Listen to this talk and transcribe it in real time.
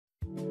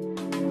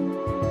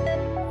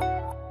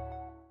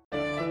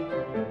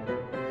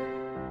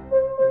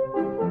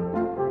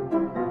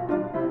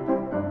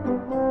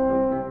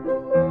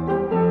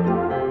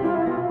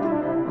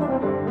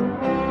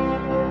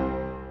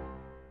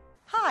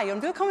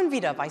Willkommen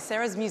wieder bei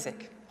Sarah's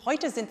Music.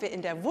 Heute sind wir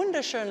in der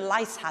wunderschönen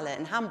Leishalle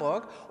in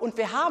Hamburg und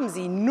wir haben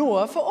sie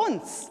nur für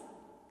uns.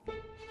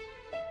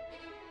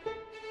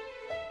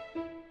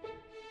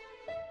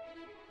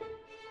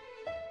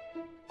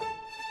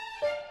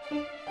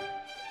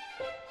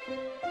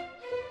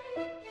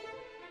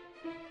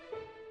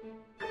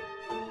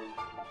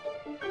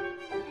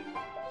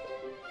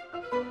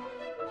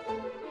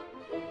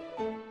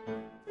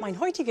 Mein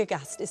heutiger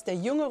Gast ist der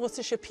junge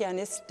russische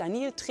Pianist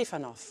Daniil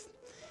Trifonov.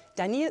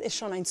 Daniil ist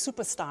schon ein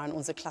Superstar in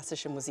unserer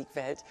klassischen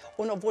Musikwelt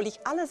und obwohl ich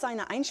alle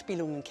seine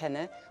Einspielungen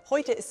kenne,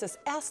 heute ist das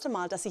erste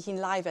Mal, dass ich ihn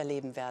live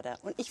erleben werde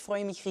und ich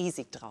freue mich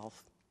riesig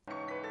drauf.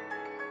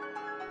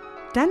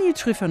 Daniil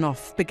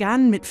Trifonov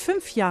begann mit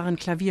 5 Jahren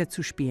Klavier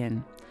zu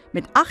spielen.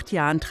 Mit 8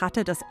 Jahren trat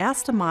er das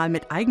erste Mal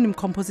mit eigenen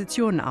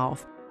Kompositionen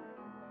auf.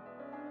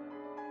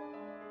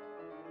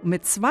 Und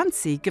mit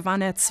 20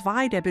 gewann er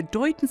 2 der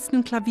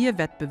bedeutendsten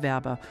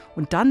Klavierwettbewerbe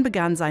und dann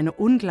begann seine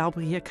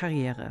unglaubliche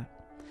Karriere.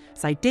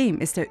 Seitdem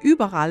ist er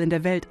überall in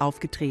der Welt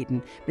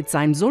aufgetreten, mit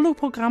seinem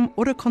Soloprogramm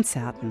oder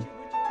Konzerten.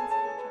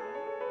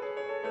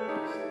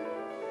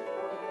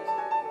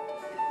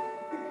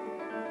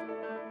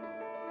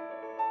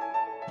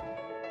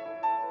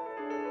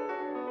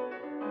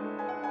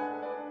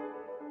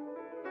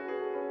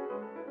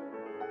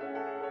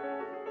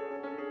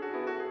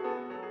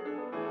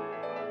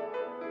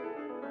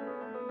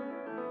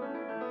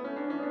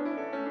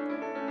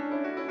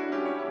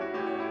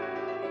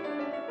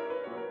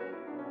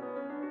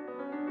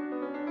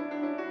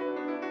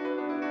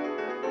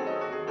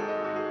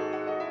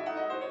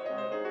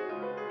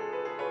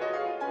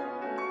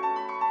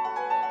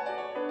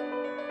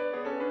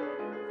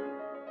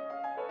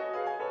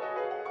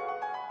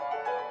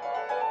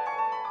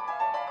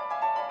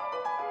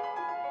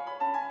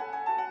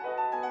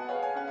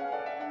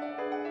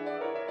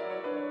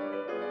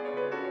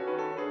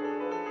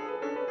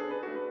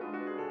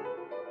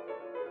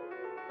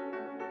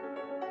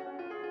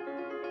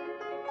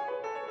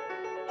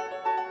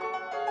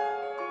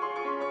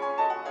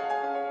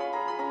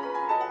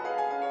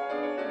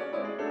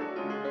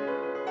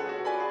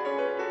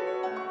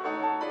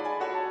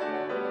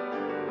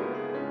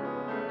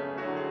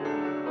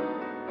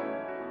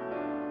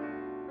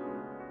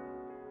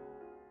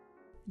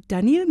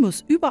 Daniil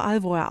muss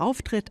überall, wo er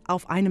auftritt,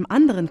 auf einem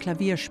anderen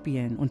Klavier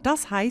spielen und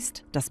das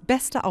heißt, das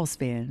Beste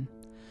auswählen.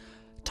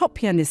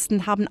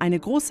 Top-Pianisten haben eine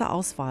große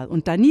Auswahl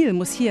und Daniil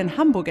muss hier in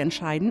Hamburg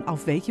entscheiden,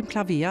 auf welchem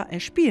Klavier er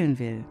spielen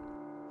will.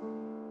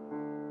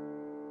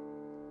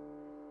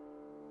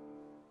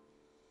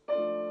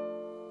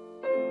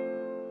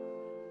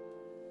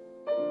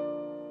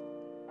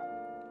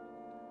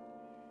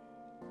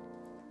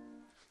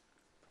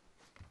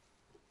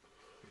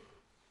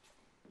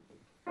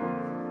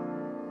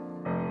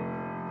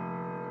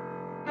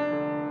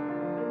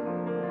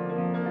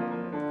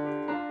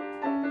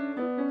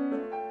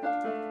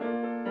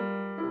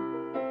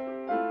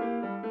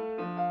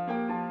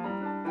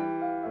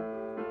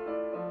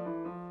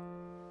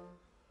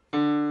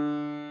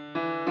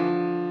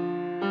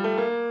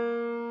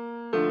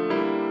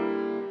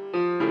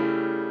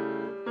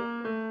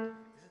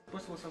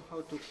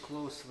 Somehow to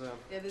close the...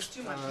 Yeah, there's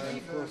too much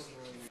reverb.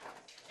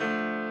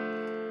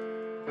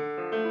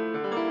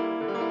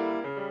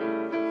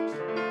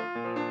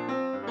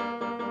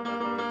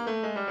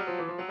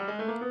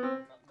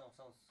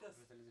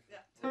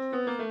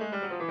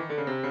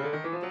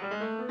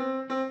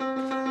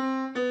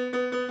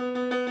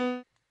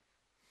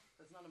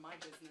 That's none of my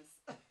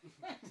business.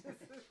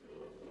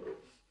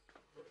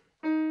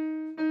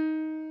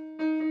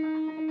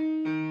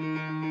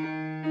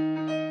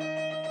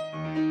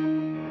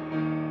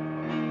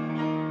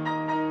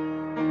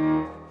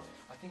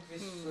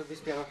 This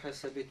piano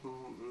has a bit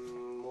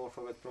more of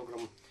a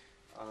program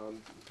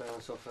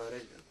balance of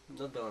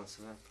not balance,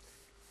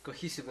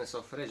 cohesiveness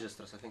of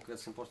registers. I think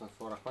that's important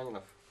for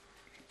Rachmaninoff.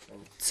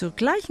 Zur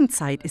gleichen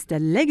Zeit ist der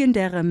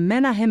legendäre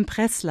Menahem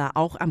Pressler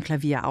auch am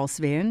Klavier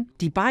auswählen.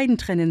 Die beiden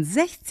trennen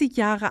 60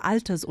 Jahre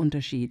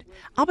Altersunterschied,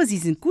 aber sie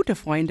sind gute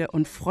Freunde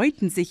und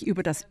freuten sich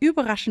über das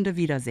überraschende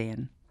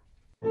Wiedersehen.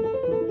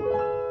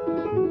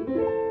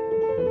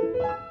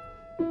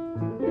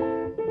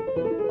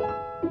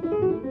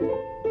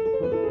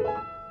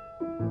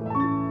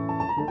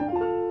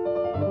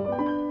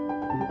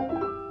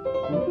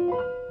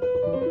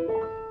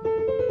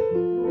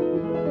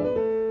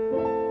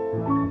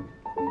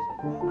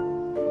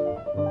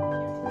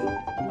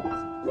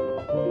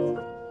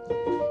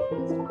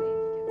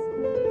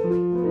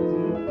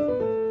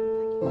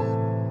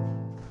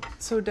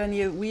 So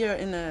Daniil, we are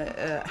in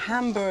a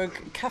Hamburg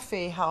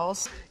cafe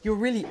house. You're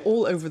really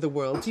all over the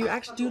world. Do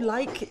you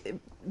like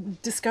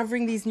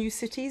discovering these new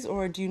cities,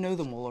 or do you know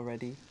them all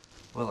already?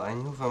 Well, I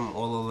knew them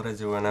all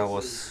already when I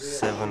was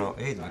 7 or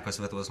 8, because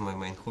that was my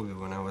main hobby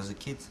when I was a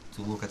kid,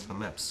 to look at the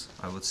maps.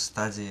 I would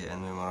study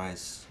and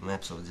memorize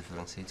maps of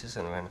different cities,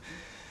 and when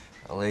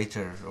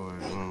later, or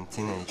in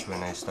teenage,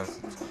 when I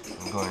started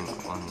going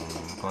on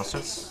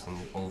concerts in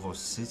all those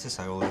cities,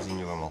 I already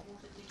knew them all.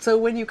 So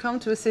when you come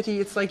to a city,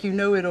 it's like you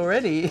know it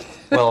already.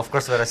 Well, of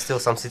course, there are still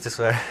some cities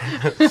where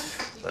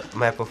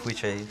map of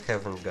which I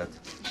haven't got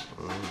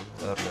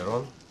earlier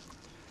on.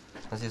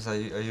 But yes, I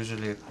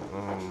usually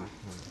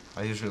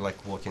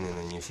like walking in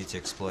a new city,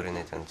 exploring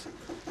it, and.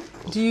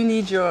 Do you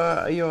need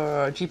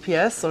your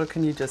GPS, or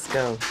can you just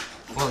go?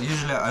 Well,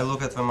 usually I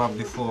look at the map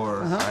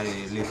before I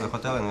leave the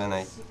hotel, and then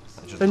I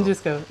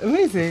just go.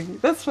 Amazing.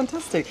 That's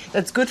fantastic.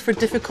 That's good for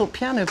difficult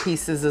piano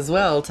pieces as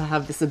well, to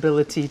have this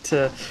ability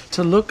to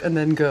look and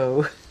then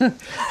go.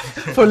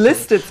 For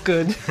Liszt, it's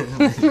good.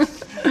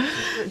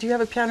 Do you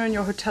have a piano in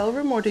your hotel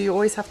room, or do you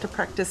always have to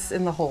practice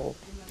in the hall?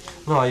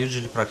 No, I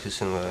usually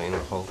practice in the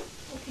hall.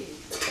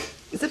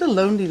 Is it a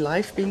lonely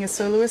life being a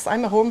soloist?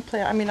 I'm a horn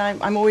player. I mean,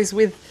 I'm always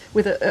with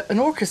an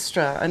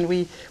orchestra, and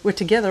we're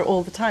together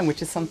all the time,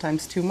 which is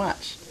sometimes too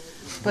much.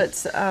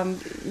 But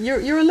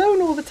you're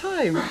alone all the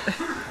time.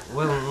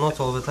 Well, not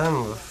all the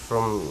time.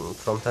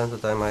 From time to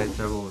time, I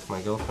travel with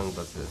my girlfriend,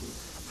 but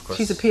of course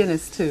she's a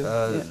pianist too.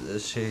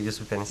 She is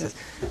a pianist, yes.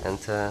 And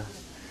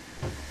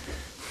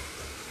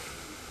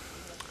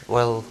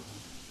well,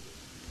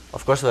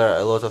 of course, there are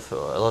a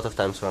lot of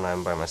times when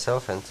I'm by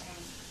myself, and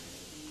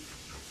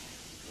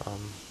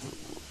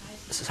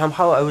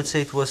somehow I would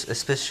say it was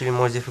especially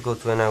more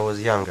difficult when I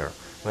was younger,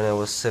 when I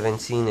was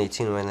 17,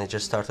 18, when I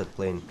just started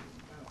playing.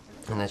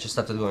 And I just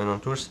started going on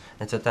tours.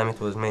 At that time it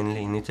was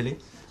mainly in Italy,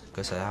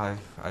 because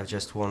I've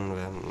just won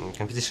a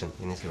competition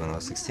in Italy when I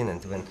was 16,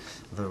 and then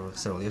there were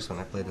several years when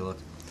I played a lot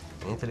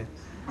in Italy.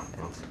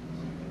 And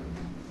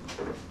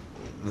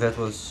that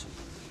was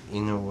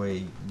in a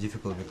way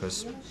difficult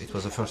because it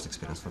was the first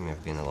experience for me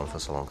of being alone for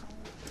so long.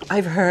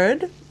 I've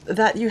heard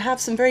that you have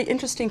some very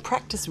interesting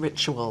practice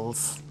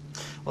rituals.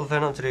 Well,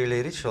 they're not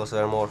really rituals,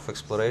 they're more of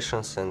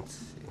explorations and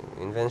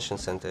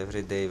inventions, and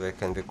every day they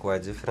can be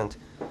quite different.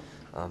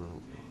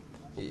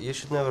 You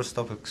should never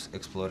stop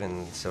exploring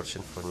and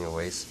searching for new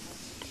ways.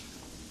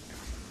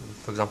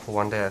 For example,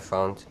 one day I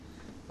found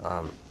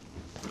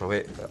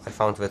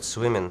that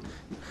swimming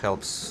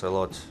helps a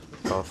lot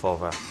for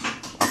the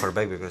upper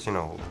back, because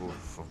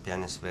for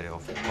pianists very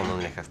often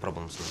commonly have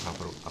problems with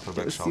upper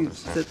back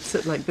shoulders.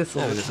 Sit like this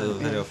all the time.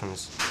 Very often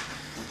is,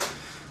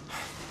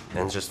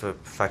 and just the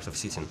fact of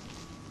sitting.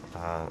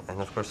 And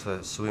of course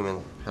the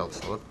swimming helps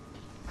a lot.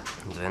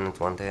 And then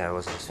one day I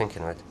was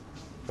thinking that,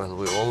 well,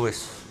 we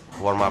always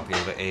warm up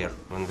in the air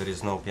when there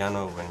is no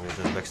piano, when we're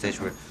just backstage.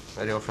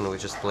 Very often we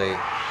just play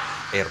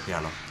air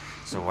piano.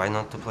 So why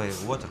not to play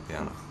water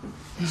piano?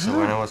 So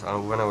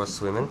when I was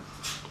swimming,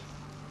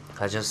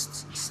 I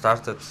just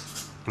started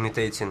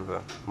imitating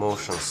the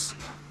motions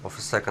of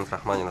a second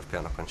Rachmaninoff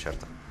piano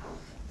concerto.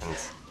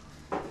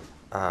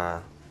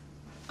 And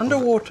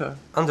underwater?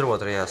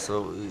 Underwater, yeah,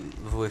 so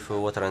with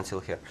water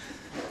until here.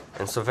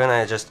 And so then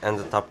I just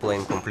ended up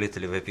playing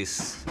completely the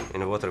piece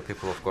in the water.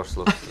 People, of course,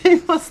 looked. They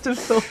must have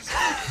thought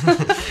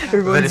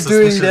everyone's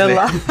doing their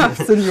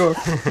laps and you're.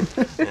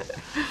 Yeah.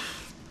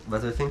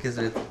 But the thing is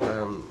that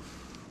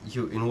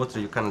in water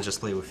you cannot just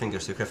play with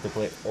fingers, you have to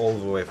play all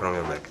the way from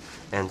your back.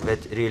 And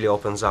that really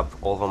opens up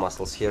all the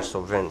muscles here,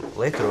 so then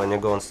later when you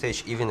go on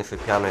stage, even if the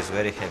piano is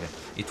very heavy,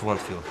 it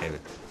won't feel heavy.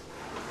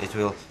 It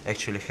will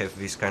actually have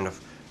this kind of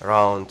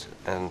round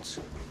and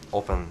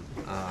open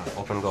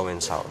going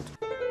sound.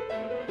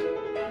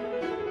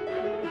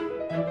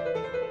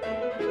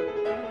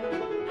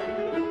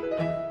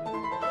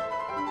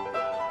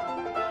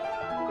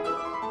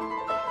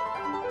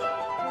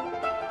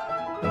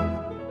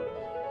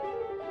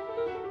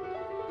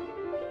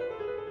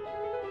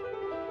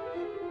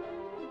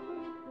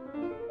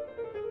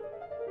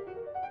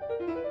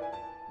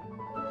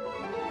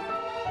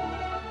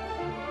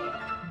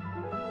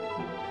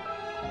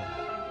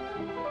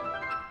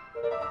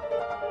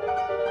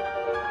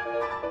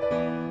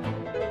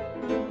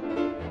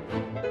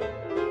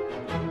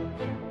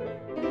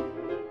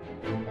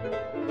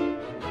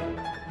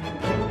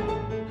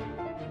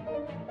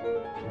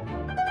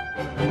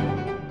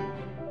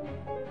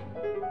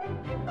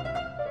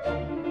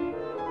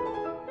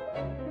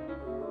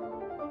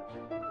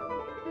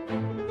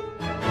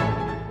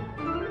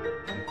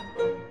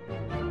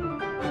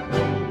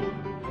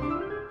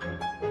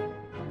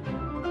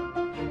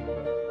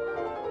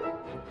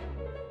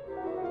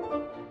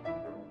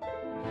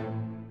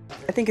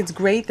 I think it's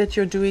great that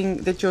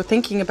you're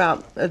thinking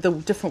about the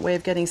different way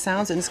of getting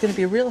sounds, and it's going to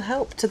be a real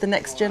help to the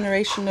next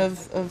generation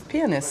of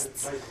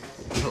pianists.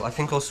 Well, I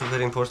think also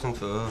very important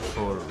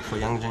for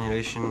young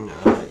generation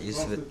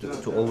is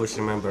to always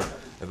remember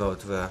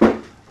about the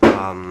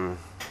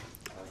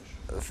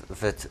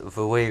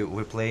way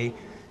we play.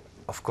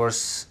 Of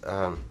course,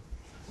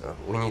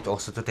 we need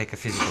also to take a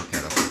physical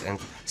care of it, and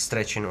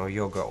stretching or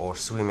yoga or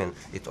swimming,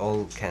 it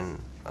all can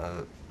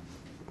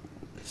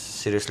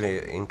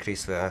seriously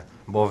increase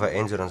both the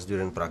endurance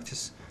during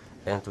practice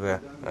and the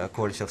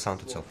quality of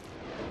sound itself.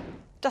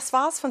 Das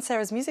war's von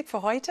Sarah's Music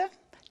für heute.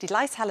 Die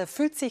Leishalle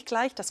füllt sich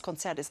gleich, das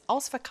Konzert ist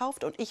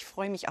ausverkauft und ich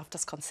freue mich auf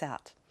das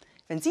Konzert.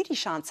 Wenn Sie die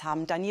Chance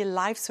haben, Daniil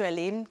live zu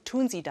erleben,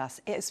 tun Sie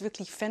das. Er ist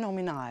wirklich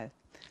phänomenal.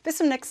 Bis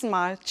zum nächsten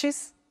Mal.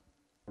 Tschüss.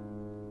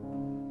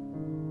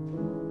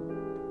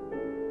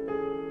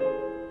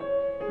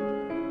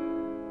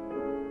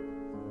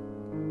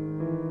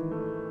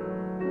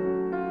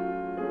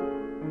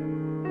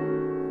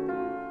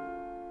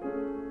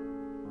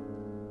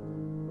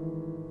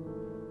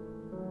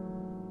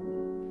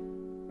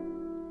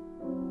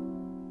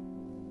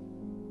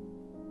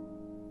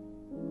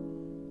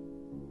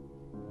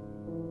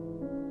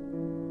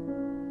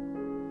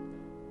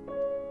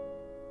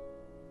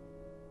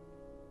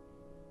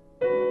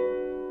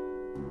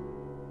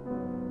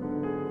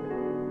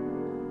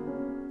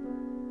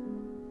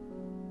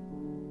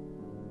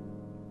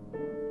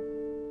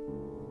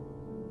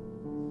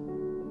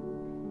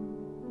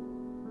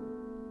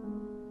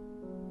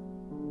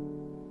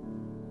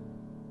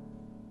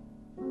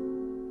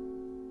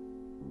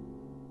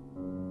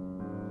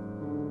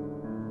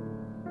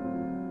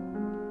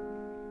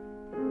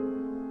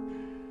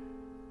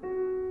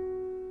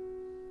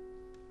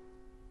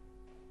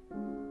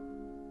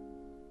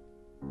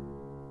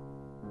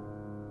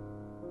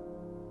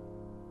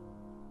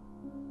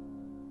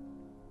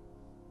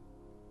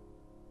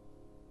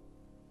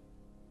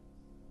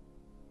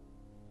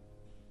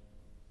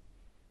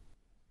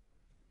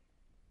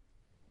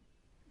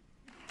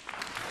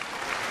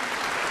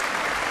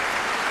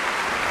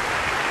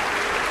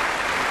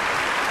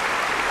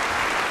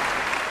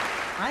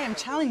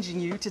 challenging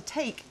you to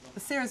take the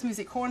Sarah's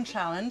Music Horn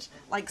Challenge,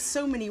 like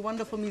so many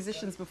wonderful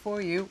musicians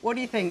before you. What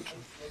do you think?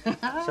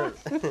 Sure.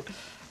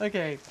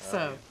 Okay,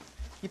 so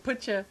you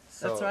put your,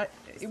 that's right.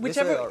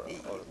 Whichever. Or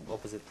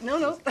opposite?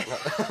 No.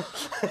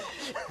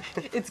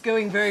 It's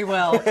going very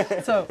well.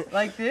 So,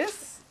 like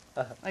this,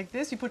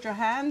 you put your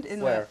hand in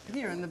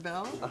here in the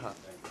bell.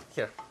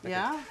 Here.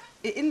 Yeah,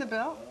 in the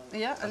bell.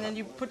 Yeah, and then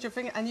you put your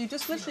finger, and you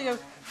just literally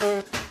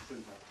go.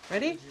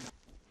 Ready?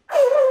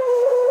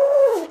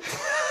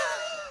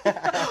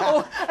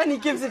 Oh, and he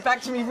gives it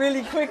back to me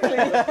really quickly.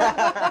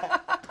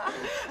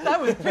 That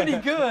was pretty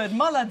good.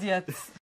 Молодец.